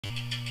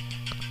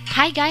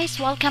Hi guys,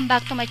 welcome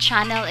back to my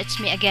channel. It's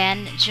me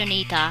again,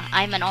 Jonita.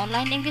 I'm an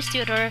online English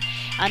tutor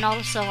and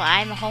also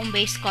I'm a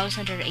home-based call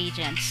center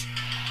agent.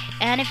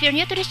 And if you're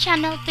new to this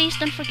channel, please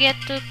don't forget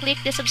to click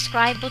the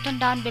subscribe button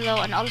down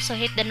below and also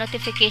hit the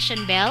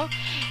notification bell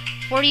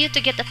for you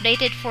to get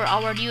updated for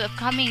our new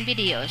upcoming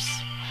videos.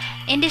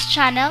 In this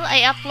channel,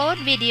 I upload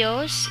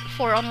videos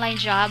for online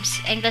jobs,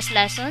 English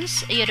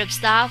lessons, YouTube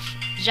stuff,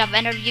 job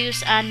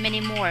interviews, and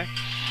many more.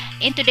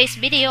 In today's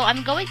video,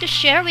 I'm going to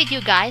share with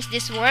you guys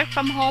this work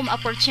from home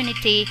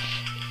opportunity,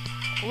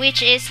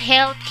 which is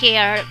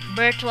healthcare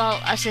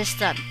virtual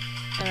assistant.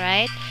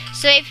 Alright,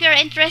 so if you're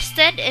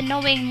interested in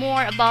knowing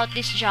more about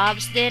these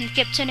jobs, then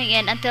keep tuning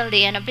in until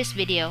the end of this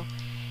video.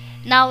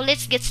 Now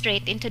let's get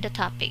straight into the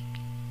topic.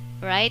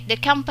 Right, the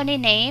company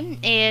name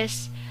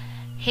is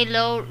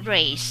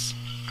Hellorache.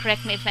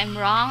 Correct me if I'm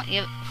wrong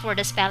for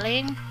the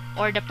spelling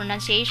or the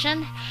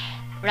pronunciation.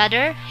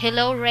 Rather,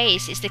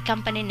 Hellorache is the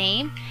company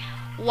name.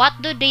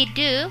 What do? They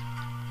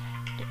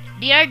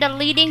are the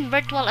leading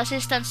virtual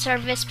assistant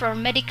service for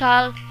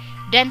medical,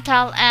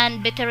 dental,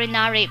 and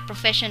veterinary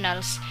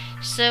professionals.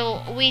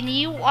 So when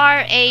you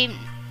are a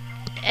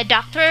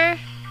doctor,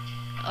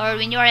 or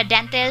when you are a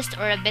dentist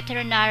or a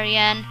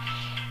veterinarian,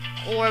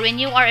 or when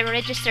you are a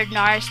registered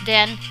nurse,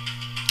 then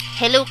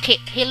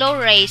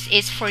Hellorache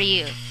is for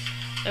you.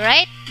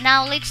 Alright,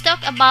 now let's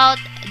talk about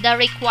the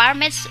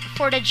requirements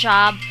for the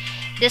job,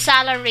 the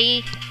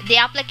salary, the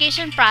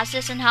application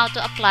process, and how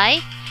to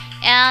apply.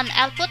 And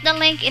I'll put the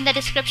link in the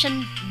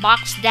description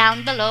box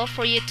down below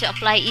for you to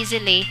apply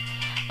easily.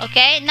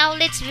 Okay, now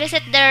let's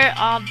visit their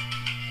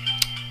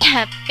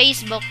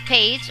Facebook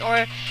page,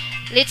 or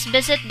let's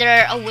visit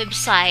their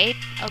website.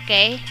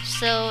 Okay,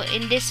 so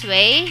in this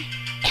way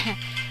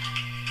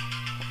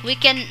we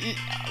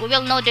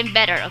will know them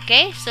better.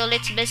 Okay, so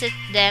let's visit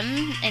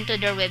them into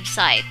their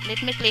website.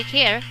 Let me click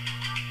here.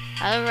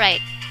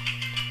 Alright,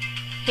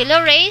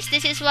 Hellorache,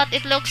 this is what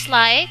it looks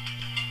like.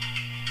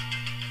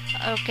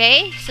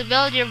 Okay, so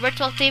build your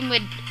virtual team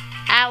with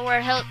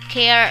our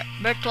healthcare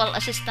virtual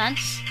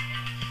assistants.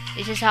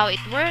 This is how it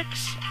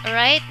works.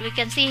 Alright, we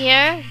can see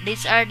here,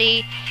 these are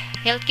the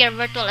healthcare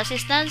virtual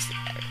assistants.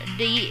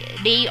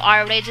 They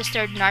are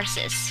registered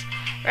nurses.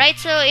 Right,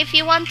 so if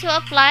you want to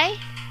apply,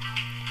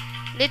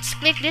 let's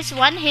click this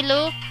one,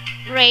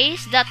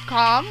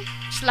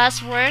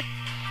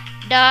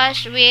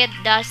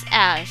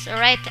 hellorache.com/work-with-us.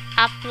 Alright,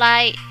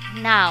 apply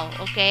now.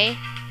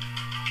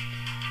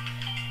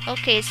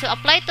 Okay, so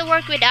apply to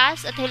work with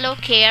us at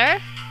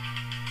HelloCare.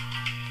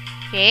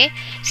 Okay,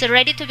 so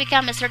ready to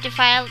become a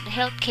certified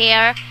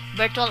healthcare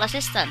virtual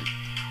assistant.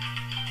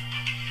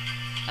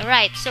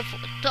 Alright, so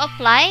to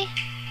apply,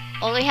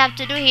 all we have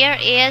to do here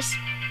is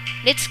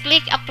let's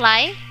click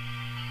apply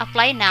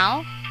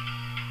now.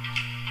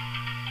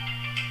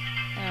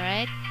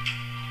 Alright,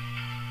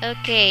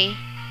 okay,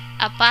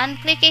 upon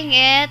clicking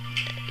it,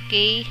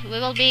 okay, we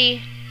will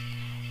be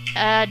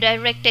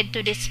directed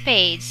to this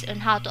page on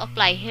how to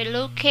apply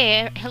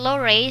Hellorache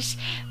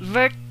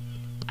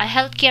a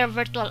healthcare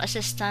virtual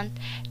assistant.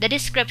 The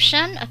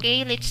description,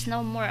 okay, let's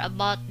know more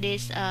about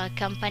this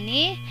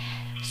company.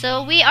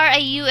 So we are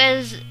a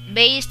US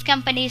based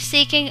company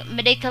seeking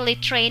medically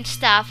trained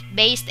staff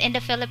based in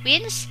the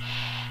Philippines.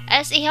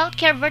 As a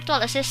healthcare virtual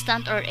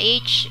assistant, or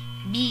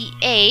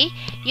HVA,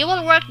 you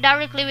will work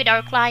directly with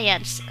our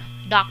clients,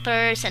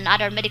 doctors, and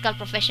other medical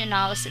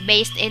professionals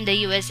based in the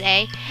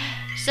USA.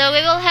 So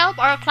we will help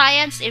our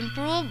clients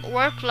improve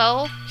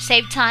workflow,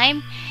 save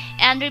time,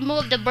 and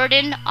remove the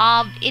burden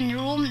of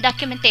in-room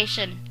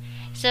documentation.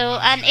 So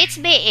an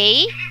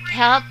HBA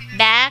help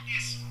back,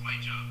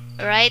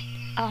 right,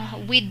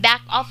 with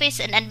back office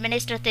and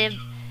administrative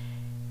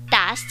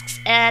tasks,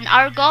 and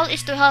our goal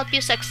is to help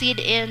you succeed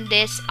in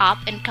this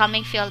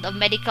up-and-coming field of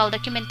medical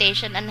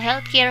documentation and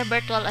healthcare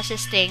virtual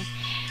assisting.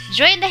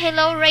 Join the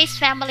Hellorache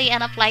family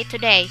and apply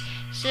today.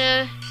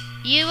 So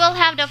you will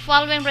have the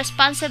following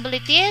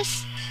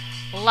responsibilities: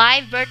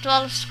 live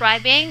virtual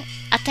scribing,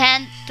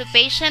 attend to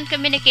patient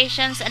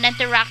communications and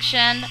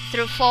interaction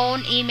through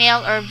phone,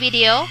 email, or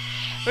video,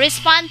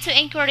 respond to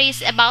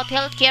inquiries about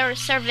healthcare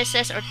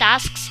services or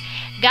tasks,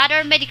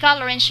 gather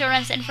medical or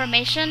insurance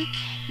information,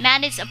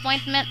 manage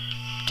appointment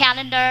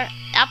calendar,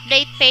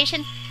 update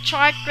patient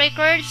chart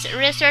records,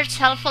 research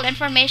helpful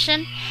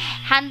information,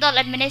 handle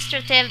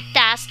administrative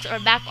tasks or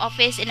back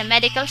office in a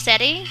medical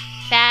setting,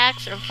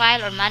 fax or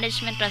file or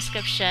management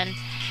transcription.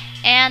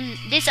 And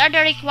these are the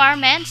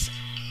requirements.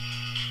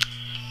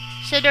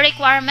 So the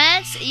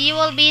requirements, you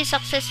will be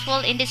successful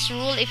in this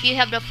role if you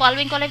have the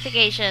following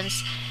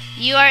qualifications.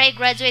 You are a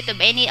graduate of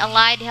any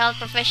allied health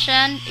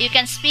profession. You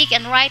can speak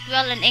and write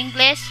well in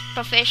English,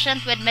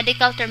 proficient with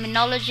medical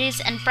terminologies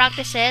and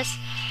practices.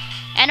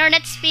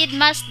 Internet speed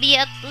must be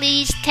at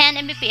least 10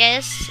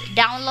 Mbps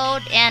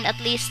download and at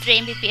least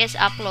 3 Mbps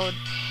upload.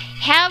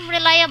 Have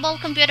reliable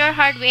computer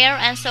hardware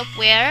and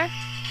software,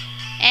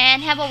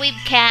 and have a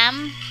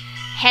webcam,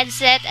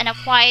 headset, and a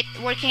quiet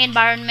working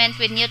environment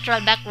with neutral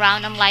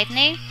background and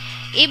lighting.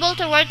 Able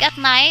to work at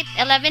night,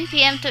 11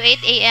 p.m. to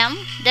 8 a.m.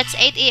 That's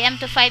 8 a.m.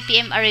 to 5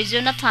 p.m.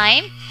 Arizona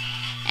time.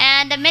 And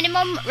And the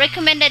minimum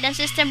recommended and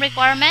system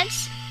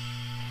requirements.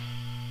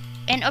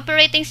 In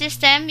operating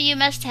system, you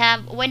must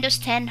have Windows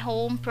 10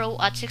 Home Pro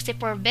at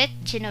 64-bit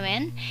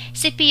genuine,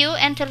 CPU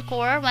Intel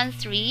Core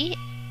 1.3,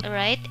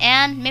 right,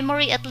 and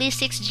memory at least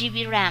 6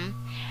 GB RAM,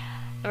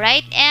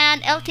 right,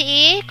 and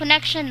LTE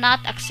connection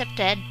not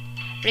accepted.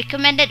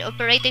 Recommended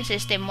operating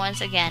system once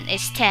again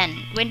is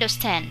 10, Windows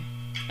 10,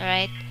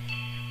 right,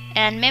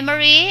 and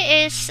memory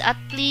is at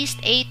least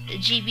 8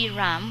 GB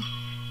RAM.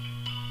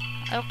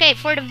 Okay,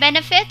 for the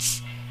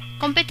benefits,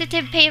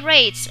 competitive pay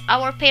rates.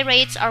 Our pay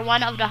rates are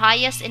one of the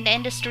highest in the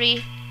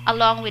industry,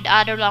 along with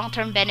other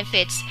long-term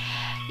benefits.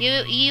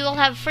 You will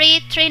have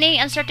free training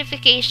and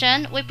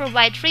certification. We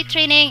provide free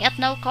training at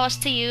no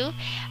cost to you.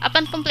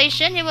 Upon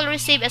completion, you will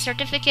receive a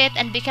certificate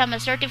and become a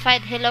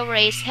certified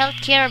Hellorache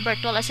healthcare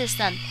virtual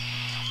assistant.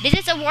 This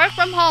is a work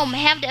from home.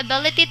 Have the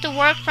ability to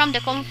work from the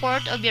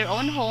comfort of your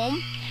own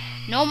home.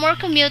 No more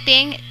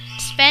commuting.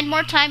 Spend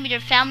more time with your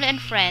family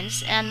and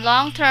friends, and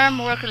long-term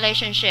work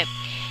relationship.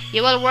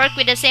 You will work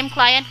with the same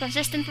client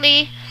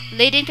consistently,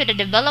 leading to the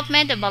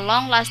development of a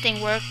long-lasting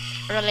work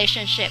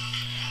relationship.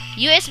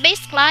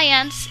 US-based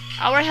clients,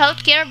 our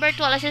healthcare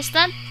virtual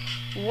assistant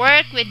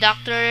work with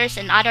doctors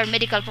and other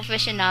medical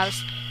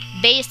professionals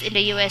based in the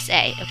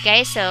USA.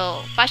 Okay,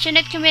 so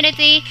passionate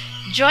community,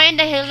 join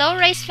the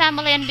Hellorache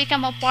family and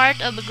become a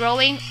part of a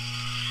growing,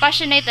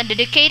 passionate and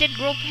dedicated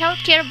group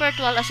healthcare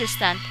virtual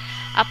assistant.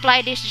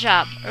 Apply this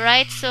job,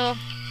 right? So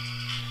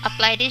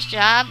apply this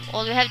job.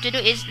 All we have to do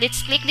is,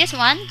 let's click this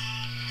one,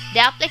 the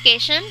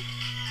application.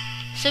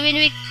 So when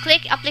we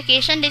click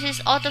application, this is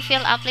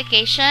autofill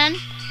application.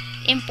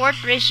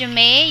 Import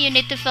resume. You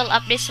need to fill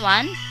up this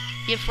one,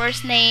 your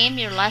first name,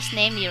 your last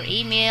name, your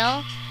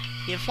email,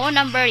 your phone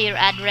number, your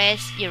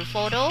address, your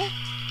photo,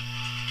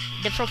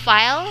 the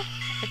profile,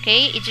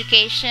 okay,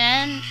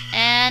 education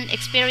and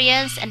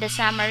experience, and the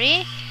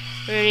summary,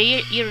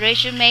 your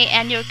resume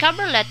and your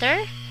cover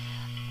letter.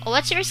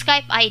 What's your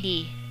Skype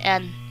ID,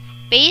 and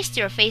paste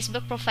your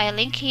Facebook profile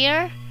link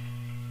here,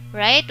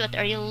 right?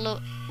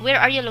 Where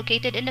are you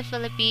located in the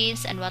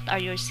Philippines, and what are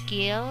your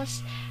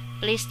skills?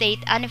 Please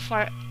state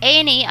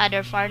any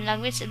other foreign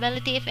language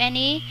ability, if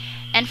any,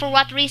 and for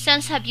what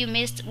reasons have you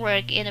missed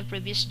work in a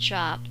previous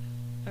job.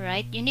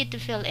 Alright, you need to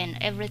fill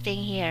in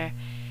everything here.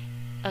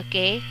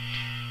 Okay,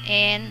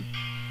 and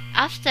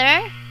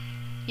after,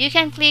 you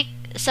can click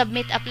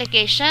submit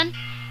application,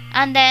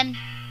 and then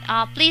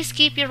please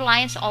keep your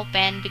lines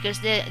open because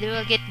they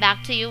will get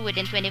back to you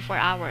within 24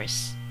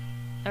 hours.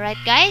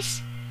 Alright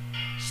guys,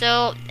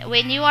 so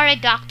when you are a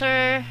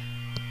doctor,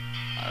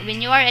 or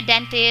when you are a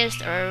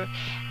dentist, or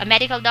a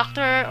medical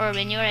doctor, or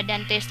when you are a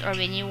dentist, or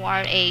when you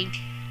are a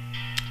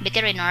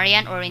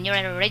veterinarian, or when you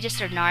are a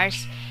registered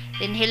nurse,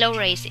 then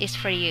Hellorache is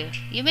for you.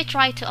 You may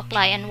try to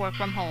apply and work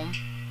from home.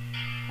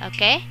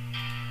 Okay,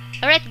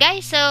 alright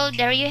guys, so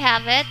there you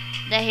have it,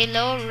 the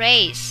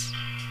Hellorache.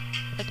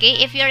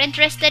 Okay, if you're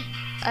interested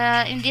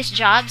in these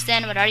jobs,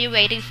 then what are you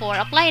waiting for?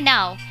 Apply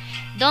now.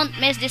 Don't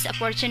miss this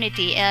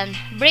opportunity and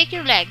break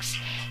your legs.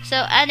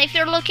 So, and if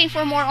you're looking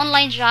for more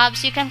online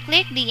jobs, you can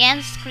click the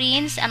end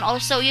screens, and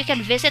also you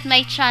can visit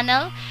my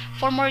channel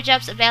for more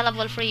jobs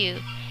available for you.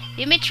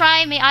 You may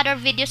try my other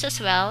videos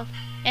as well.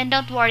 And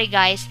don't worry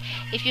guys,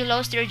 if you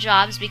lost your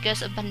jobs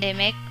because of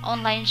pandemic,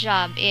 online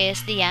job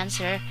is the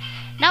answer.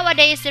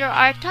 Nowadays, there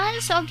are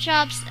tons of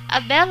jobs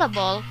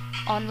available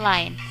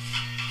online.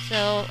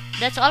 So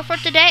that's all for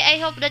today. I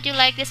hope that you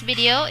like this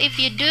video. If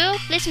you do,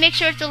 please make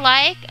sure to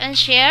like and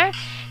share,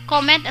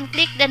 comment, and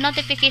click the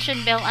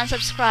notification bell and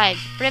subscribe.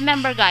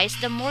 Remember guys,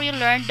 the more you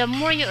learn, the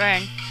more you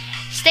earn.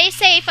 Stay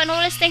safe and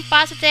always think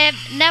positive.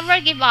 Never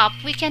give up.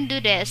 We can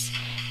do this.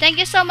 Thank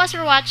you so much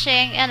for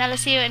watching, and I'll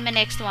see you in my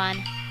next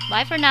one.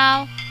 Bye for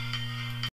now.